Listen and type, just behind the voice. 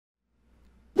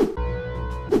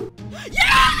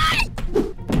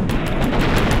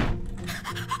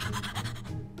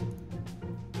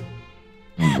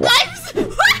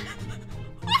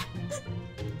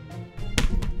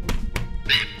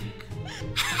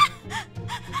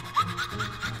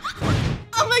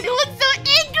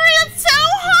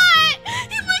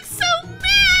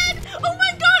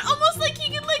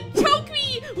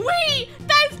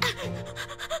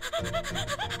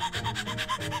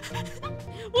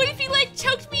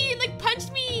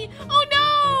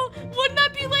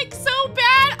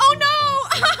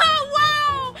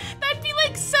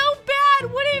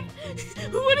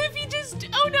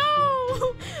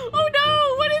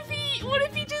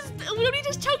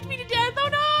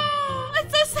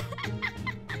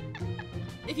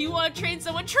you want to train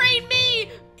someone, train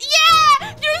me!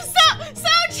 Yeah! You're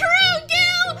so true,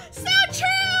 Gil! So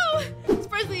true! This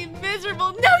person is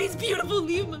miserable. No, he's beautiful.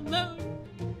 Leave him alone.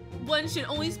 One should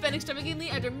only spend extravagantly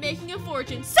after making a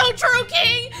fortune. So true,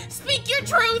 King! Speak your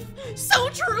truth! So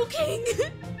true, King!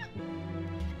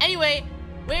 Anyway,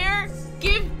 where?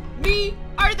 Give me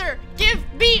Arthur! Give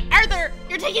me Arthur!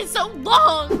 You're taking so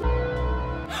long!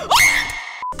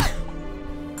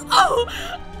 Oh!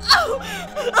 Oh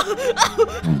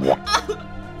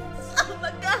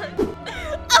my god!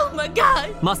 Oh my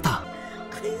god! Master!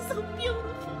 He's so beautiful!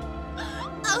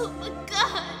 Oh my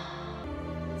god!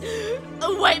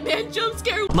 A white man jump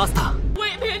scare! Master!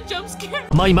 White man jump scare!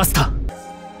 My master!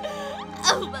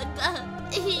 Oh my god!